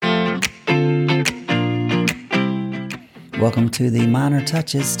Welcome to the Minor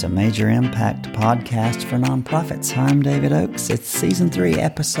Touches to Major Impact podcast for nonprofits. I'm David Oakes. It's season 3,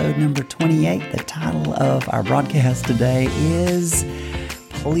 episode number 28. The title of our broadcast today is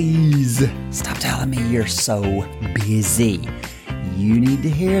Please Stop Telling Me You're So Busy. You need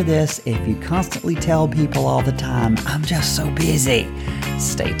to hear this if you constantly tell people all the time, I'm just so busy.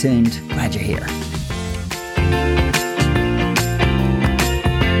 Stay tuned. Glad you're here.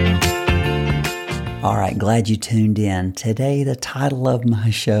 All right, glad you tuned in. Today, the title of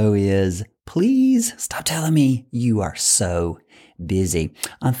my show is Please Stop Telling Me You Are So Busy.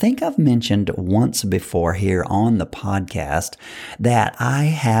 I think I've mentioned once before here on the podcast that I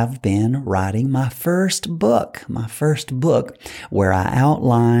have been writing my first book where I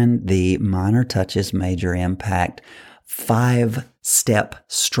outline the Minor Touches, Major Impact 5-step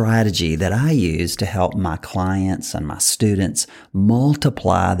strategy that I use to help my clients and my students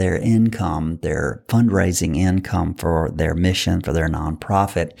multiply their income, their fundraising income for their mission, for their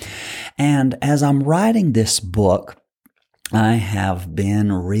nonprofit. And as I'm writing this book, I have been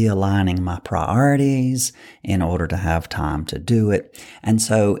realigning my priorities in order to have time to do it. And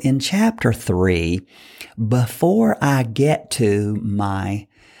so in chapter 3, before I get to my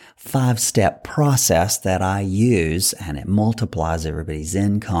 5-step process that I use, and it multiplies everybody's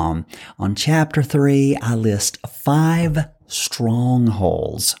income, on chapter 3, I list 5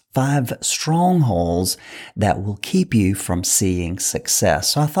 strongholds that will keep you from seeing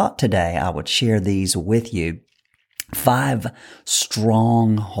success. So I thought today I would share these with you. 5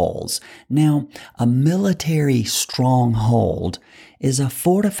 strongholds. Now, a military stronghold is a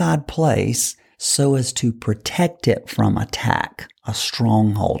fortified place so as to protect it from attack. A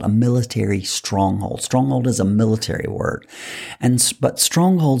stronghold, a military stronghold. Stronghold is a military word. But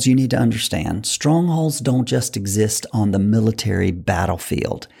strongholds, you need to understand, strongholds don't just exist on the military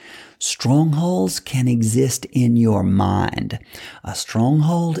battlefield. Strongholds can exist in your mind. A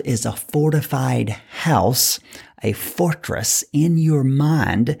stronghold is a fortified house, a fortress in your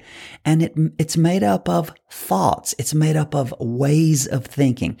mind, and it's made up of thoughts. It's made up of ways of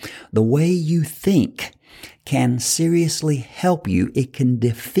thinking. The way you think can seriously help you. It can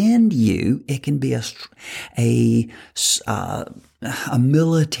defend you. It can be a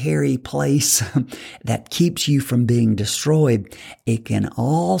military place that keeps you from being destroyed. It can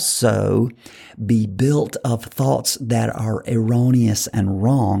also be built of thoughts that are erroneous and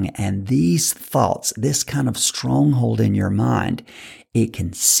wrong. And these thoughts, this kind of stronghold in your mind, it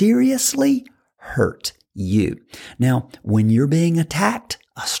can seriously hurt you. Now, when you're being attacked,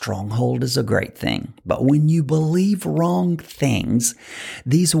 a stronghold is a great thing. But when you believe wrong things,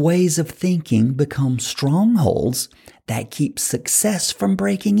 these ways of thinking become strongholds that keep success from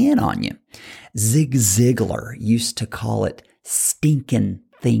breaking in on you. Zig Ziglar used to call it stinking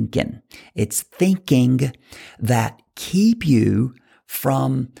thinking. It's thinking that keep you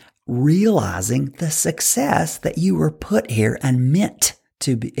from realizing the success that you were put here and meant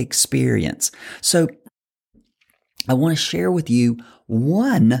to experience. So I want to share with you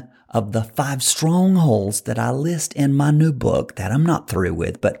one of the 5 strongholds that I list in my new book that I'm not through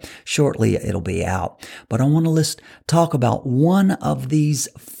with, but shortly it'll be out. But I want to talk about one of these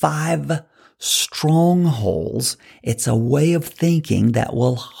 5 strongholds. It's a way of thinking that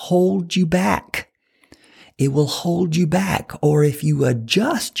will hold you back. It will hold you back. Or if you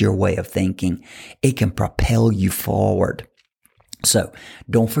adjust your way of thinking, it can propel you forward. So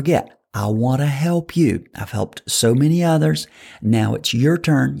don't forget, I want to help you. I've helped so many others. Now it's your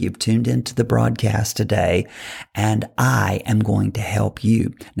turn. You've tuned into the broadcast today, and I am going to help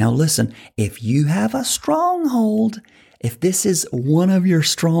you. Now listen, if you have a stronghold, if this is one of your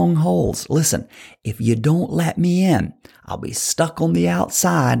strongholds, listen, if you don't let me in, I'll be stuck on the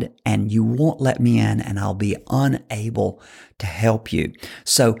outside and you won't let me in and I'll be unable to help you.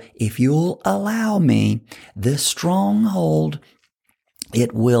 So if you'll allow me, this stronghold,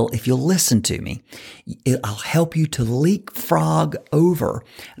 it will, if you'll listen to me, I'll help you to leapfrog over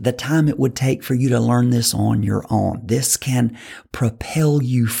the time it would take for you to learn this on your own. This can propel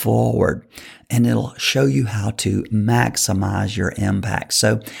you forward and it'll show you how to maximize your impact.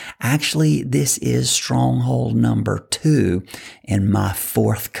 So actually, this is stronghold number 2 in my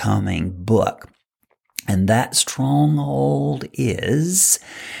forthcoming book. And that stronghold is,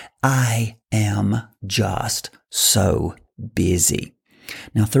 I am just so busy.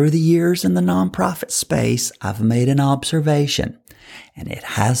 Now, through the years in the nonprofit space, I've made an observation, and it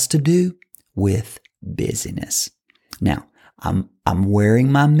has to do with busyness. Now, I'm wearing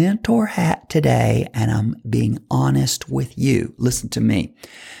my mentor hat today, and I'm being honest with you. Listen to me.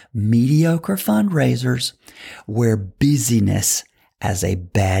 Mediocre fundraisers wear busyness as a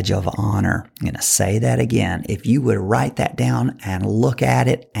badge of honor. I'm going to say that again. If you would write that down and look at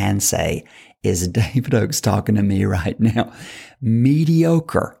it and say, is David Oakes talking to me right now?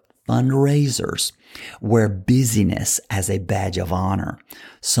 Mediocre fundraisers wear busyness as a badge of honor.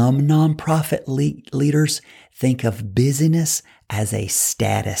 Some nonprofit leaders think of busyness as a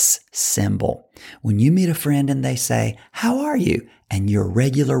status symbol. When you meet a friend and they say, "How are you?" and your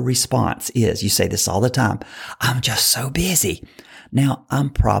regular response is, you say this all the time, "I'm just so busy." Now, I'm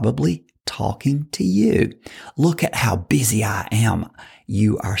probably talking to you. Look at how busy I am,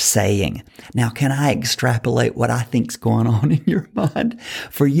 you are saying. Now, can I extrapolate what I think's going on in your mind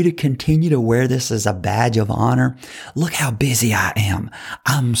for you to continue to wear this as a badge of honor? Look how busy I am.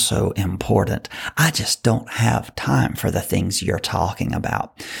 I'm so important. I just don't have time for the things you're talking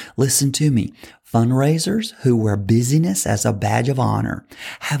about. Listen to me. Fundraisers who wear busyness as a badge of honor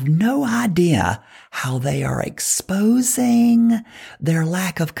have no idea how they are exposing their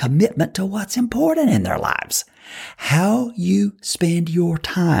lack of commitment to what's important in their lives. How you spend your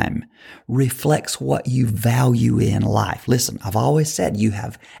time reflects what you value in life. Listen, I've always said you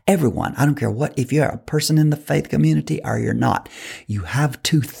have everyone. I don't care if you're a person in the faith community or you're not. You have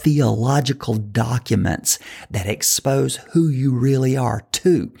two theological documents that expose who you really are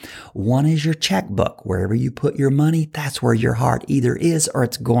too. One is your checkbook. Wherever you put your money, that's where your heart either is or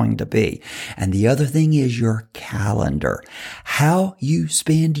it's going to be. And the other thing is your calendar. How you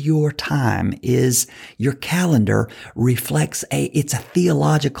spend your time is your calendar reflects it's a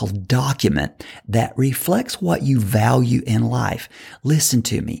theological document that reflects what you value in life. Listen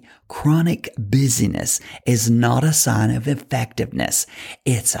to me. Chronic busyness is not a sign of effectiveness.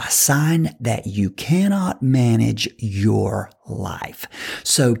 It's a sign that you cannot manage your life.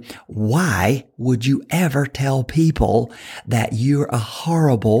 So why would you ever tell people that you're a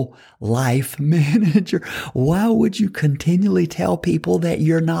horrible life manager? Why would you continually tell people that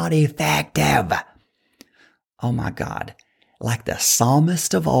you're not effective? Oh my God. Like the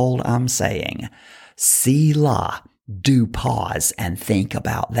psalmist of old, I'm saying, Selah, do pause and think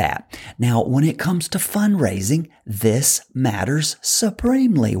about that. Now, when it comes to fundraising, this matters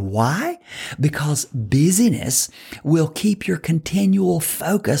supremely. Why? Because busyness will keep your continual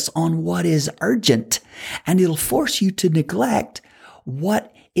focus on what is urgent, and it'll force you to neglect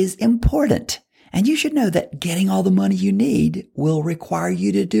what is important. And you should know that getting all the money you need will require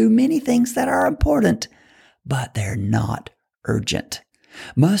you to do many things that are important, but they're not urgent.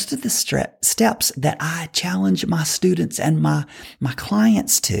 Most of the steps that I challenge my students and my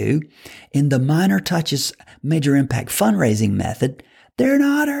clients to in the Minor Touches Major Impact Fundraising Method, they're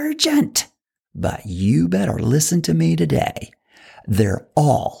not urgent. But you better listen to me today. They're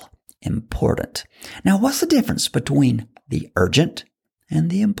all important. Now, what's the difference between the urgent and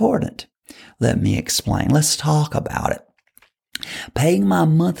the important? Let me explain. Let's talk about it. Paying my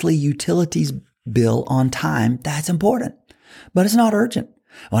monthly utilities bill on time, that's important, but it's not urgent.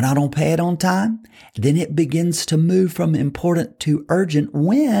 When I don't pay it on time, then it begins to move from important to urgent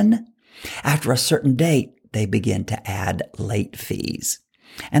when, after a certain date, they begin to add late fees.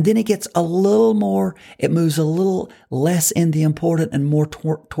 And then it gets it moves a little less in the important and more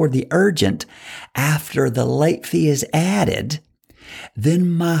toward the urgent after the late fee is added.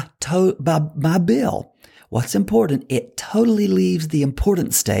 Then my bill, what's important, it totally leaves the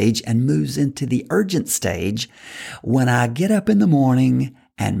important stage and moves into the urgent stage when I get up in the morning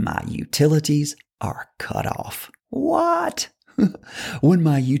and my utilities are cut off. What? When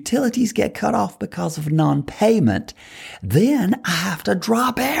my utilities get cut off because of non-payment, then I have to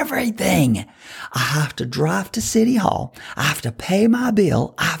drop everything. I have to drive to City Hall. I have to pay my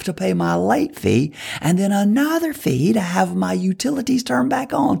bill. I have to pay my late fee and then another fee to have my utilities turned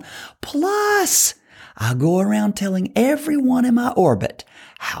back on. Plus, I go around telling everyone in my orbit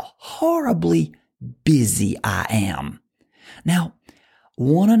how horribly busy I am. Now,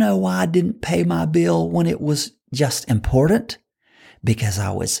 want to know why I didn't pay my bill when it was just important? Because I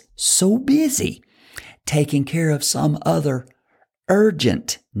was so busy taking care of some other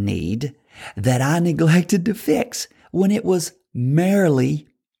urgent need that I neglected to fix when it was merely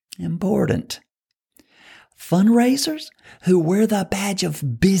important. Fundraisers who wear the badge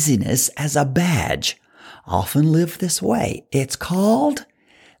of busyness as a badge often live this way. It's called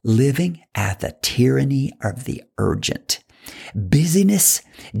living at the tyranny of the urgent. Busyness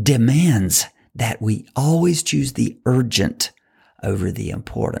demands that we always choose the urgent over the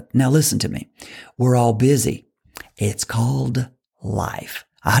important. Now listen to me. We're all busy. It's called life.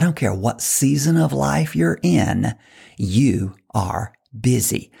 I don't care what season of life you're in, you are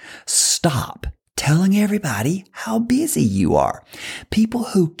busy. Stop telling everybody how busy you are. People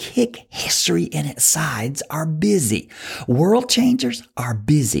who kick history in its sides are busy. World changers are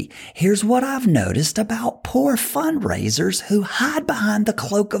busy. Here's what I've noticed about poor fundraisers who hide behind the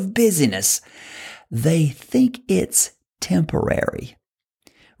cloak of busyness. They think it's temporary.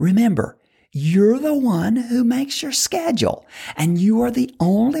 Remember, you're the one who makes your schedule, and you are the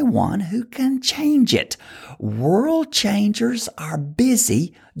only one who can change it. World changers are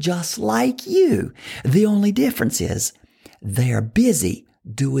busy just like you. The only difference is they're busy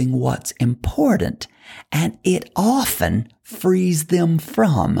doing what's important, and it often frees them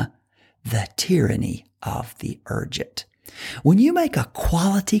from the tyranny of the urgent. When you make a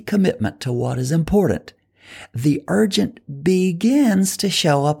quality commitment to what is important, the urgent begins to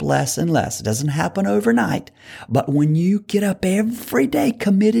show up less and less. It doesn't happen overnight, but when you get up every day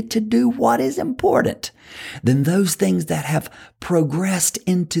committed to do what is important, then those things that have progressed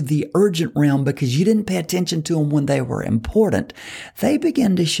into the urgent realm because you didn't pay attention to them when they were important, they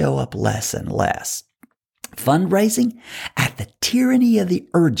begin to show up less and less. Fundraising at the tyranny of the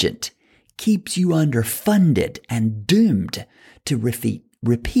urgent keeps you underfunded and doomed to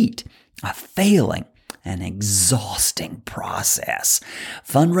repeat a failing, an exhausting process.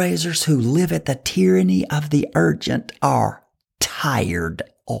 Fundraisers who live at the tyranny of the urgent are tired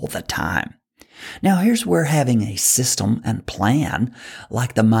all the time. Now, here's where having a system and plan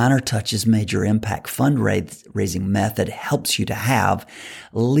like the Minor Touches Major Impact fundraising method helps you to have.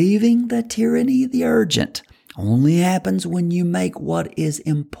 Leaving the tyranny of the urgent only happens when you make what is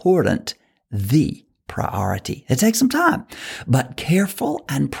important the priority. It takes some time, but careful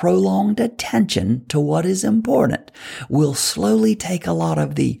and prolonged attention to what is important will slowly take a lot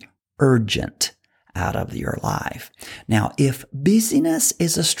of the urgent out of your life. Now, if busyness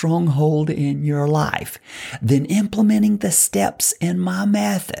is a stronghold in your life, then implementing the steps in my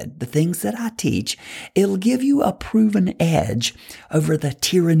method, the things that I teach, it'll give you a proven edge over the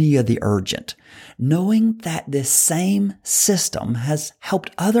tyranny of the urgent. Knowing that this same system has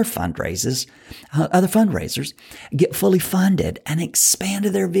helped other fundraisers get fully funded and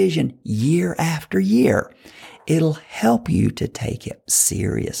expanded their vision year after year, it'll help you to take it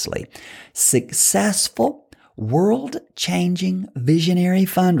seriously. Successful, world-changing visionary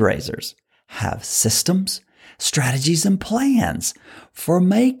fundraisers have systems, strategies, and plans for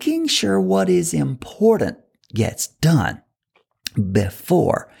making sure what is important gets done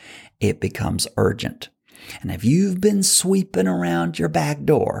before it becomes urgent. And if you've been sweeping around your back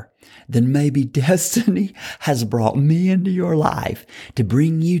door, then maybe destiny has brought me into your life to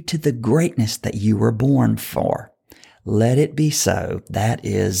bring you to the greatness that you were born for. Let it be so. That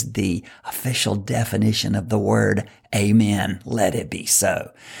is the official definition of the word amen. Let it be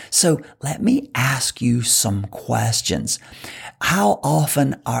so. So let me ask you some questions. How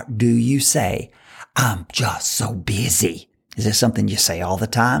often do you say, I'm just so busy? Is it something you say all the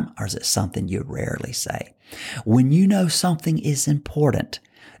time, or is it something you rarely say? When you know something is important,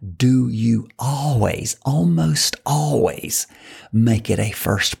 do you almost always, make it a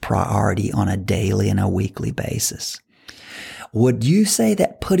first priority on a daily and a weekly basis? Would you say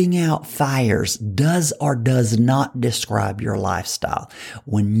that putting out fires does or does not describe your lifestyle?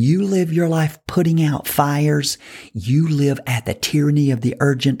 When you live your life putting out fires, you live at the tyranny of the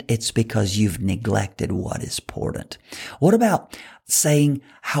urgent. It's because you've neglected what is important. What about saying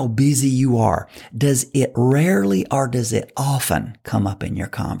how busy you are? Does it rarely or does it often come up in your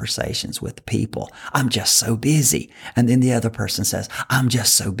conversations with people? I'm just so busy. And then the other person says, I'm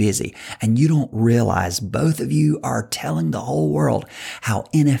just so busy. And you don't realize both of you are telling the whole world how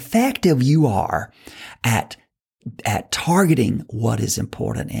ineffective you are at targeting what is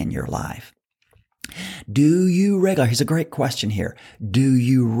important in your life. Here's a great question here. Do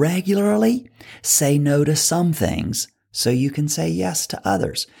you regularly say no to some things so you can say yes to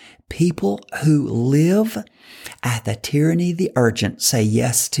others? People who live at the tyranny of the urgent say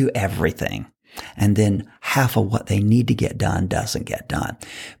yes to everything, and then half of what they need to get done doesn't get done.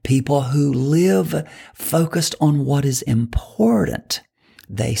 People who live focused on what is important,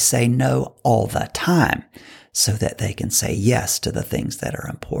 they say no all the time so that they can say yes to the things that are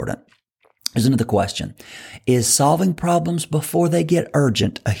important. Here's another question. Is solving problems before they get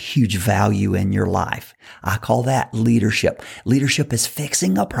urgent a huge value in your life? I call that leadership. Leadership is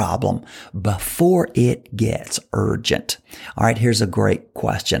fixing a problem before it gets urgent. All right, here's a great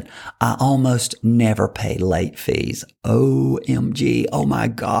question. I almost never pay late fees. OMG. Oh my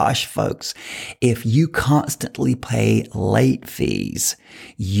gosh, folks. If you constantly pay late fees,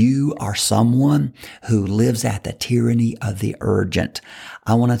 you are someone who lives at the tyranny of the urgent.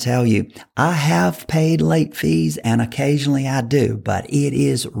 I want to tell you, I have paid late fees and occasionally I do, but it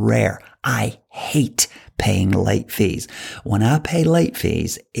is rare. I hate paying late fees. When I pay late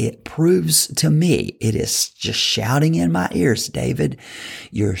fees, it proves to me, it is just shouting in my ears, David,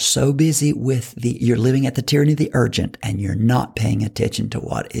 you're so busy you're living at the tyranny of the urgent and you're not paying attention to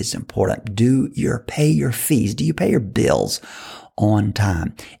what is important. Pay your fees? Do you pay your bills on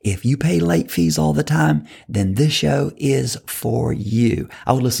time? If you pay late fees all the time, then this show is for you.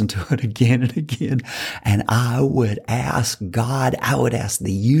 I would listen to it again and again, and I would ask God, I would ask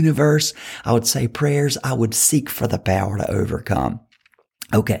the universe, I would say prayers, I would seek for the power to overcome.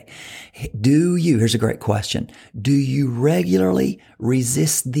 Okay. Here's a great question. Do you regularly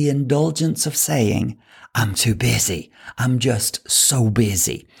resist the indulgence of saying, I'm too busy. I'm just so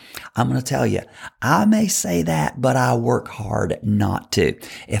busy. I'm going to tell you, I may say that, but I work hard not to.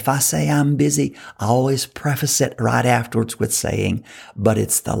 If I say I'm busy, I always preface it right afterwards with saying, but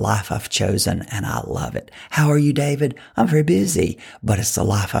it's the life I've chosen and I love it. How are you, David? I'm very busy, but it's the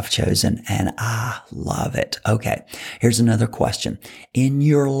life I've chosen and I love it. Okay. Here's another question. In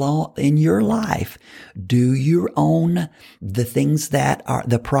your life, do you own the things that are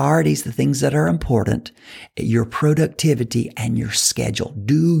the priorities, the things that are important, your productivity and your schedule?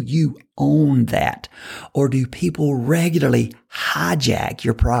 Do you own that? Or do people regularly hijack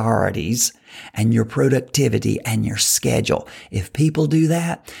your priorities and your productivity and your schedule? If people do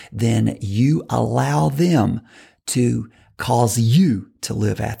that, then you allow them to cause you to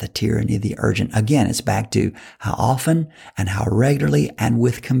live at the tyranny of the urgent. Again, it's back to how often and how regularly and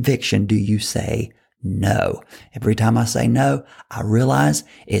with conviction do you say no. Every time I say no, I realize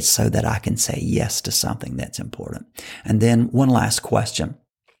it's so that I can say yes to something that's important. And then one last question.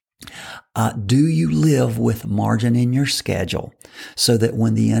 Do you live with margin in your schedule so that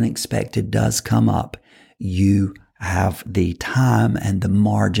when the unexpected does come up, you have the time and the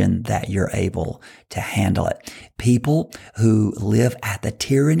margin that you're able to handle it? People who live at the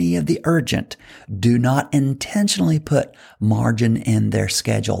tyranny of the urgent do not intentionally put margin in their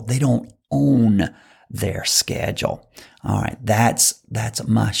schedule. They don't own their schedule. All right. That's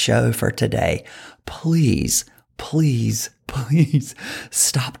my show for today. Please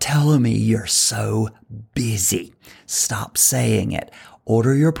stop telling me you're so busy. Stop saying it.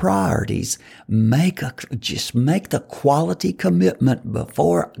 Order your priorities. Just make the quality commitment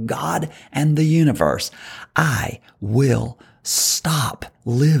before God and the universe. I will stop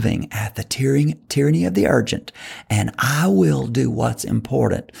living at the tyranny of the urgent, and I will do what's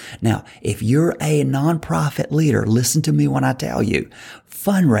important. Now, if you're a nonprofit leader, listen to me when I tell you,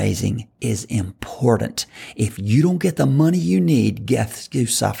 fundraising is important. If you don't get the money you need, guess who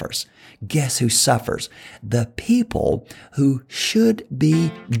suffers? Guess who suffers? The people who should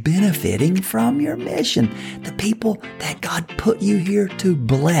be benefiting from your mission. The people that God put you here to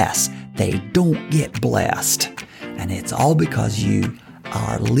bless. They don't get blessed. And it's all because you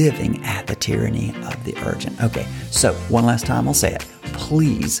are living at the tyranny of the urgent. Okay, so one last time I'll say it.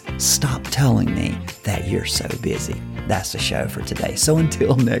 Please stop telling me that you're so busy. That's the show for today. So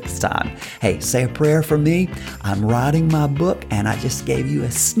until next time, hey, say a prayer for me. I'm writing my book and I just gave you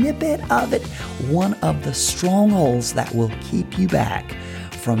a snippet of it. One of the strongholds that will keep you back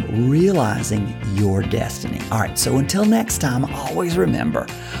from realizing your destiny. All right, so until next time, always remember,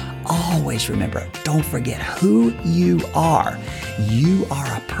 don't forget who you are. You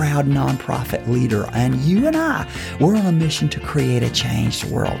are a proud nonprofit leader, and you and I, we're on a mission to create a changed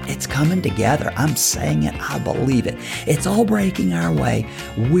world. It's coming together. I'm saying it. I believe it. It's all breaking our way.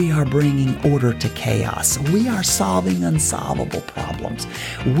 We are bringing order to chaos. We are solving unsolvable problems.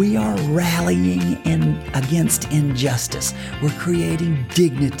 We are rallying against injustice. We're creating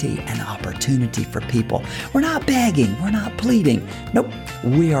dignity and opportunity for people. We're not begging. We're not pleading. Nope.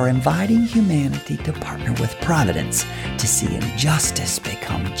 We are inviting humanity to partner with providence to see injustice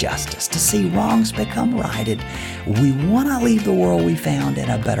become justice, to see wrongs become righted. We want to leave the world we found in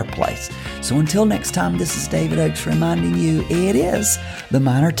a better place. So until next time, this is David Oakes reminding you it is the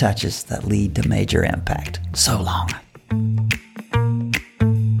minor touches that lead to major impact. So long.